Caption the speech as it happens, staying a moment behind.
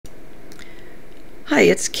Hi,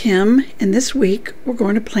 it's Kim, and this week we're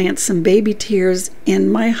going to plant some baby tears in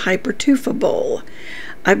my Hypertufa bowl.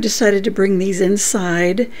 I've decided to bring these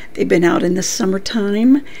inside. They've been out in the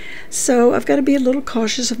summertime, so I've got to be a little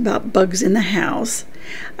cautious about bugs in the house.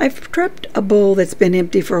 I've prepped a bowl that's been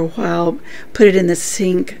empty for a while, put it in the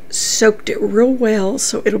sink, soaked it real well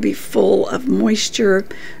so it'll be full of moisture,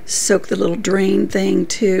 soak the little drain thing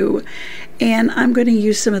too, and I'm going to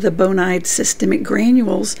use some of the Bonide systemic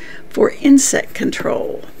granules for insect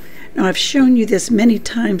control. Now, I've shown you this many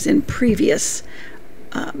times in previous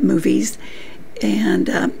movies, and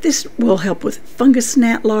this will help with fungus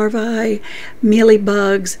gnat larvae,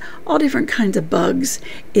 mealybugs, all different kinds of bugs.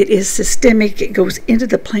 It is systemic. It goes into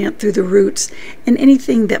the plant through the roots, and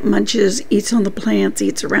anything that munches, eats on the plants,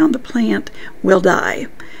 eats around the plant will die.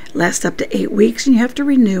 Lasts up to 8 weeks, and you have to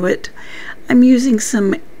renew it. I'm using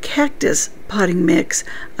some cactus potting mix,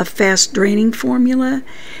 a fast draining formula.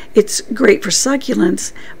 It's great for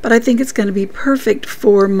succulents, but I think it's going to be perfect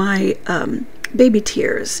for my baby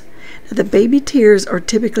tears. The baby tears are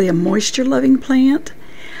typically a moisture-loving plant,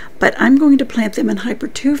 but I'm going to plant them in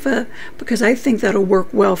Hypertufa because I think that'll work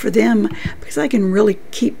well for them because I can really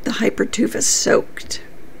keep the Hypertufa soaked.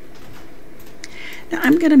 Now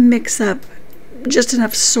I'm going to mix up just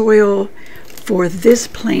enough soil for this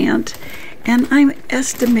plant, and I'm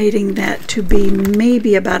estimating that to be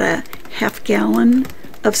maybe about a ½ gallon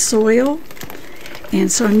of soil,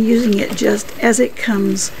 and so I'm using it just as it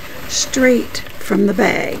comes straight from the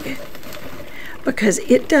bag, because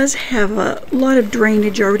it does have a lot of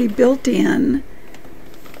drainage already built in,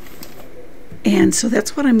 and so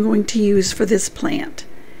that's what I'm going to use for this plant.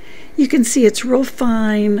 You can see it's real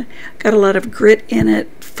fine, got a lot of grit in it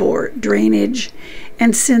for drainage,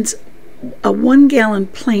 and since a 1 gallon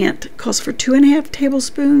plant calls for 2½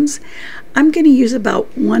 tablespoons, I'm going to use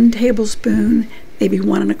about 1 tablespoon, maybe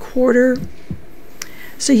 1 1/4.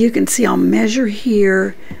 So you can see I'll measure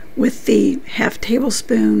here with the ½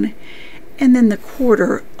 tablespoon, and then the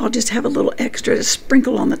 1/4 I'll just have a little extra to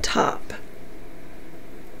sprinkle on the top.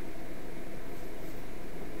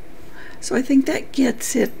 So I think that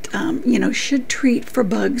gets it, should treat for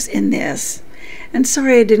bugs in this. And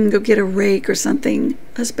sorry I didn't go get a rake or something,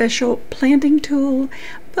 a special planting tool,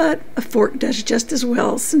 but a fork does just as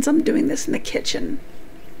well since I'm doing this in the kitchen.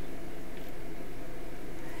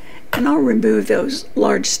 And I'll remove those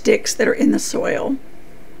large sticks that are in the soil.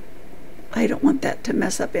 I don't want that to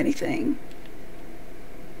mess up anything.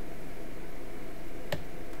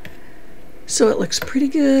 So it looks pretty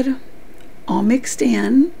good, all mixed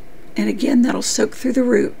in, and again that'll soak through the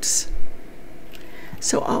roots.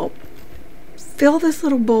 So I'll fill this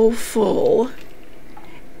little bowl full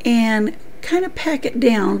and kind of pack it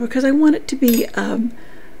down because I want it to be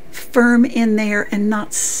firm in there and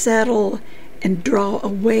not settle and draw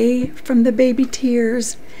away from the baby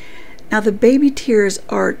tears. Now the baby tears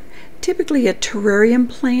are typically a terrarium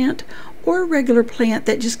plant or a regular plant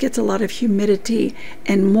that just gets a lot of humidity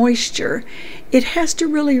and moisture. It has to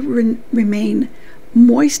really remain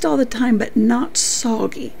moist all the time, but not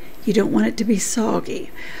soggy. You don't want it to be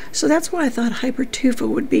soggy. So that's why I thought Hypertufa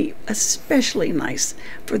would be especially nice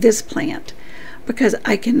for this plant, because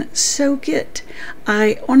I can soak it.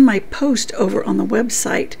 On my post over on the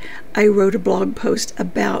website, I wrote a blog post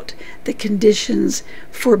about the conditions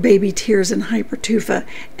for baby tears in Hypertufa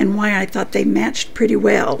and why I thought they matched pretty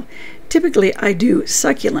well. Typically I do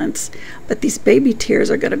succulents, but these baby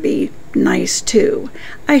tears are going to be nice too.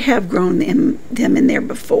 I have grown them in there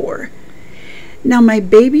before. Now my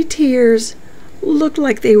baby tears looked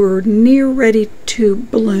like they were near ready to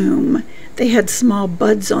bloom. They had small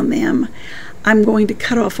buds on them. I'm going to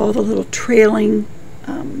cut off all the little trailing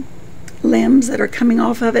limbs that are coming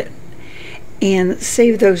off of it and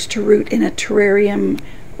save those to root in a terrarium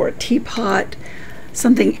or a teapot,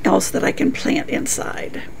 something else that I can plant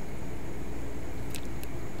inside.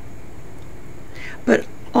 But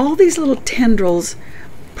all these little tendrils,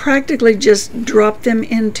 practically just drop them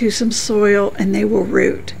into some soil and they will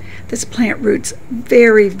root. This plant roots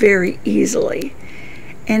very, very easily,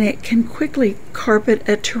 and it can quickly carpet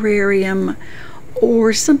a terrarium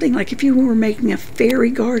or something. Like if you were making a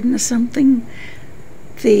fairy garden or something,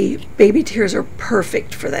 the baby tears are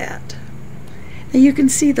perfect for that. And you can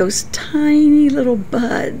see those tiny little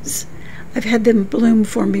buds. I've had them bloom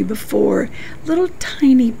for me before, little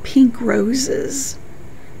tiny pink roses.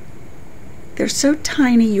 They're so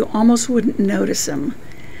tiny you almost wouldn't notice them,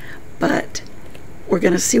 but we're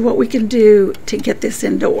going to see what we can do to get this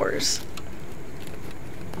indoors.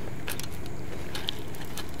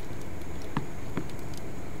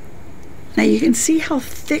 Now you can see how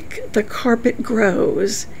thick the carpet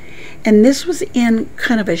grows, And this was in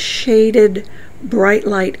kind of a shaded, bright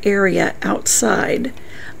light area outside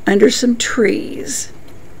under some trees.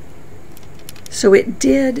 So it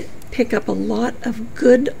did pick up a lot of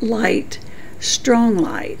good light, strong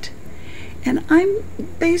light. And I'm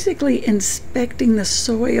basically inspecting the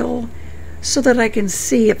soil so that I can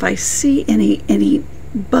see if I see any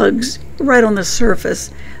bugs right on the surface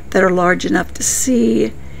that are large enough to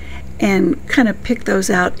see, and kind of pick those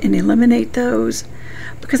out and eliminate those,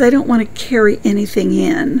 because I don't want to carry anything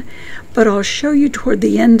in. But I'll show you toward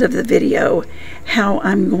the end of the video how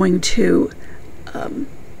I'm going to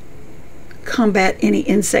combat any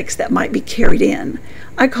insects that might be carried in.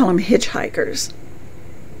 I call them hitchhikers.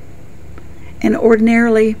 And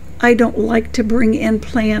ordinarily, I don't like to bring in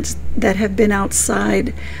plants that have been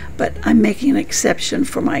outside, but I'm making an exception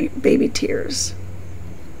for my baby tears.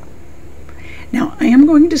 Now, I am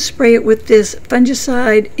going to spray it with this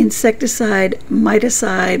fungicide, insecticide,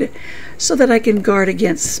 miticide, so that I can guard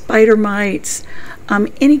against spider mites,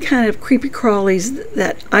 any kind of creepy crawlies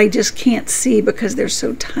that I just can't see because they're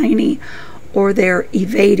so tiny or they're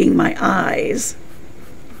evading my eyes.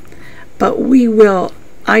 But we will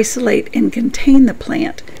isolate and contain the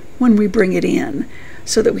plant when we bring it in,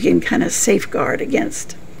 so that we can kind of safeguard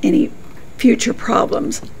against any future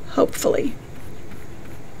problems, hopefully.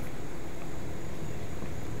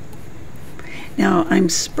 Now I'm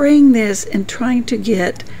spraying this and trying to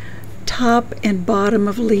get top and bottom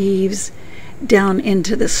of leaves down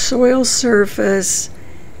into the soil surface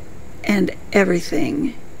and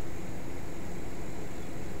everything.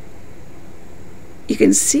 You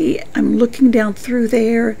can see I'm looking down through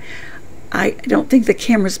there. I don't think the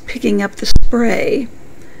camera's picking up the spray,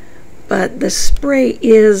 but the spray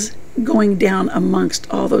is going down amongst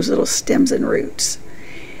all those little stems and roots.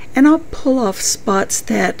 And I'll pull off spots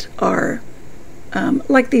that are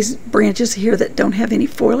like these branches here that don't have any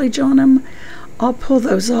foliage on them. I'll pull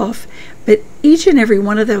those off, but each and every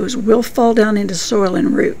one of those will fall down into soil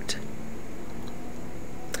and root.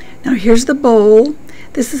 Now here's the bowl.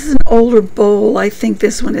 This is an older bowl. I think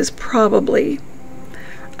this one is probably,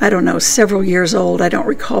 I don't know, several years old. I don't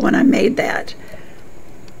recall when I made that.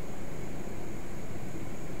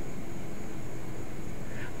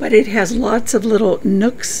 But it has lots of little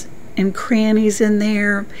nooks and crannies in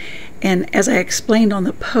there. And as I explained on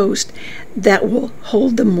the post, that will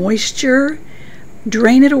hold the moisture,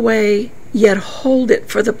 drain it away, yet hold it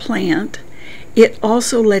for the plant. It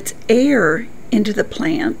also lets air into the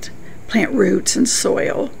plant roots and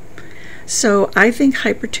soil. So I think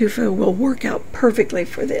Hypertufa will work out perfectly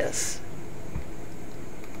for this.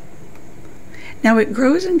 Now it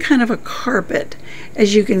grows in kind of a carpet,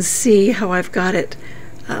 as you can see how I've got it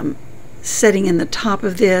setting in the top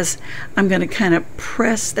of this. I'm going to kind of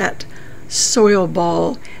press that soil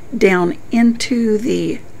ball down into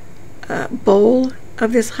the bowl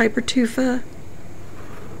of this Hypertufa.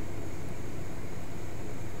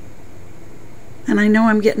 And I know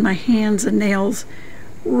I'm getting my hands and nails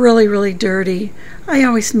really, really dirty. I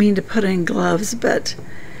always mean to put in gloves, but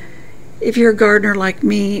if you're a gardener like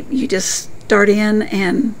me, you just start in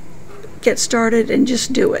and get started and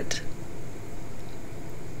just do it.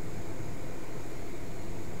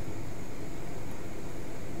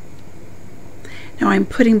 Now I'm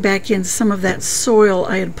putting back in some of that soil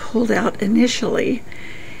I had pulled out initially,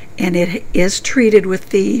 and it is treated with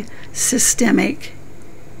the systemic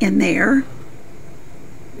in there.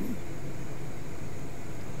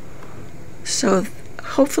 So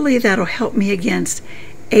hopefully that'll help me against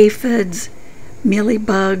aphids,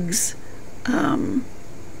 mealybugs,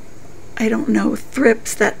 I don't know,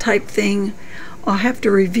 thrips, that type thing. I'll have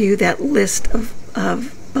to review that list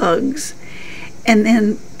of bugs. And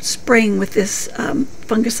then spraying with this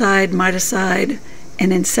fungicide, miticide,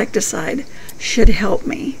 and insecticide should help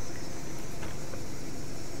me.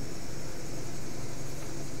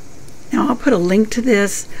 Now I'll put a link to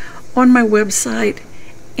this on my website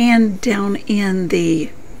and down in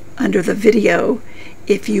under the video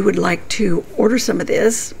if you would like to order some of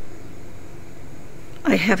this.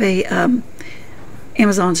 I have a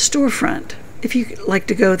Amazon storefront if you'd like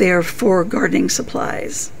to go there for gardening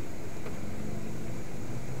supplies.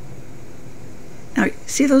 Now,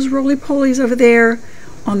 see those roly-polies over there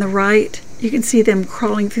on the right? You can see them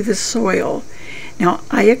crawling through the soil. Now,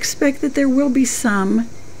 I expect that there will be some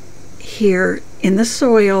here in the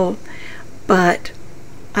soil, but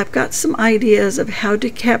I've got some ideas of how to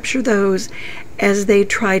capture those as they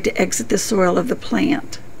try to exit the soil of the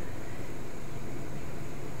plant.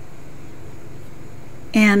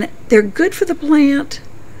 And they're good for the plant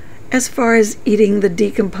as far as eating the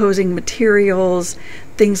decomposing materials,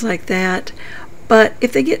 things like that. but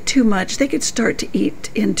if they get too much, they could start to eat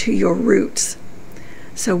into your roots.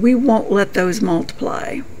 So we won't let those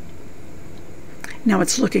multiply. Now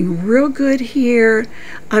it's looking real good here.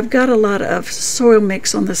 I've got a lot of soil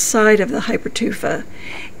mix on the side of the Hypertufa,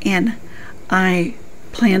 and I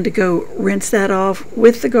plan to go rinse that off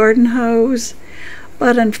with the garden hose,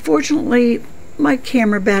 but unfortunately my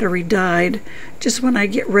camera battery died just when I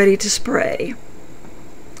get ready to spray.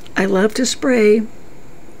 I love to spray,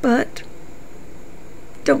 but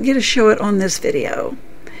don't get to show it on this video.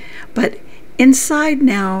 But inside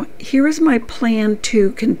now, here is my plan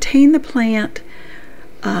to contain the plant,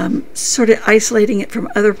 sort of isolating it from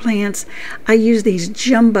other plants. I use these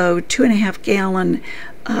jumbo 2.5 gallon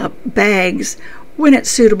bags when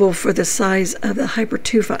it's suitable for the size of the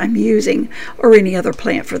Hypertufa I'm using, or any other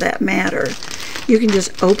plant for that matter. You can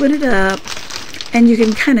just open it up, and you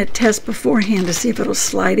can kind of test beforehand to see if it'll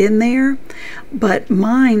slide in there, but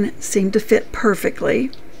mine seemed to fit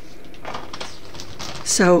perfectly.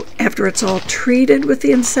 So after it's all treated with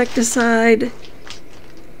the insecticide,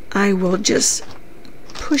 I will just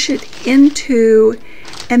push it into,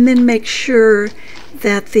 and then make sure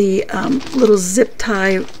that the little zip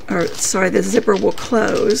tie, or sorry, the zipper will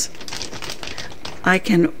close. I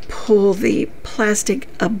can pull the plastic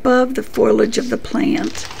above the foliage of the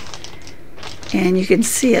plant, and you can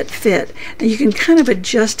see it fit. And you can kind of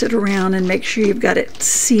adjust it around and make sure you've got it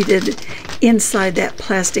seated inside that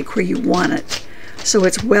plastic where you want it, so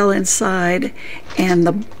it's well inside and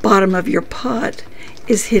the bottom of your pot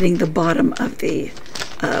is hitting the bottom of the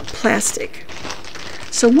plastic.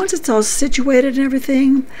 So once it's all situated and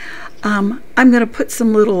everything, I'm going to put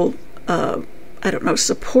some little I don't know,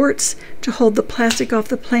 supports to hold the plastic off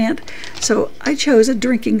the plant. So I chose a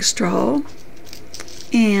drinking straw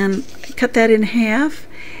and cut that in half,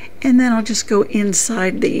 and then I'll just go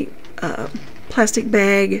inside the plastic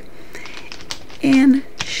bag and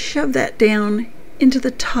shove that down into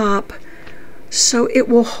the top so it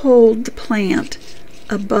will hold the plant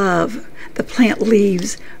above the plant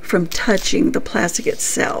leaves from touching the plastic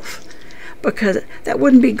itself, because that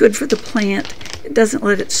wouldn't be good for the plant. It doesn't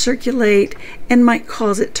let it circulate and might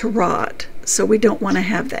cause it to rot, so we don't want to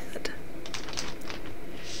have that.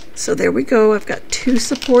 So there we go. I've got 2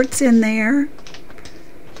 supports in there,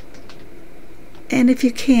 and if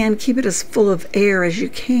you can, keep it as full of air as you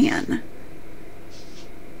can.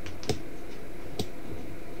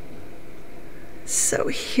 So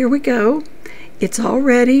here we go. It's all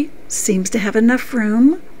ready. Seems to have enough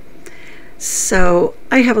room. So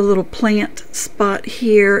I have a little plant spot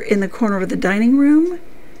here in the corner of the dining room,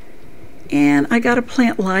 and I got a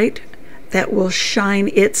plant light that will shine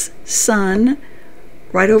its sun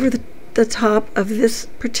right over the top of this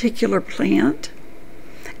particular plant,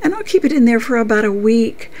 and I'll keep it in there for about a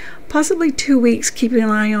week, possibly 2 weeks, keeping an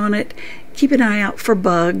eye on it, keep an eye out for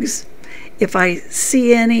bugs. If I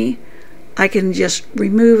see any, I can just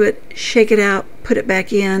remove it, shake it out, put it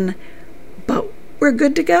back in, but we're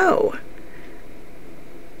good to go.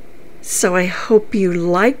 So I hope you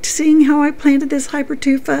liked seeing how I planted this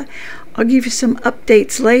Hypertufa. I'll give you some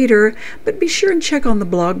updates later, but be sure and check on the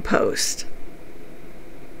blog post.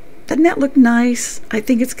 Doesn't that look nice? I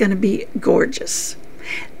think it's going to be gorgeous.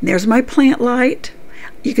 And there's my plant light.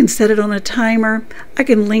 You can set it on a timer. I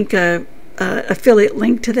can link a affiliate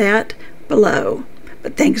link to that below.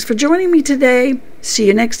 But thanks for joining me today. See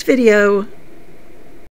you next video.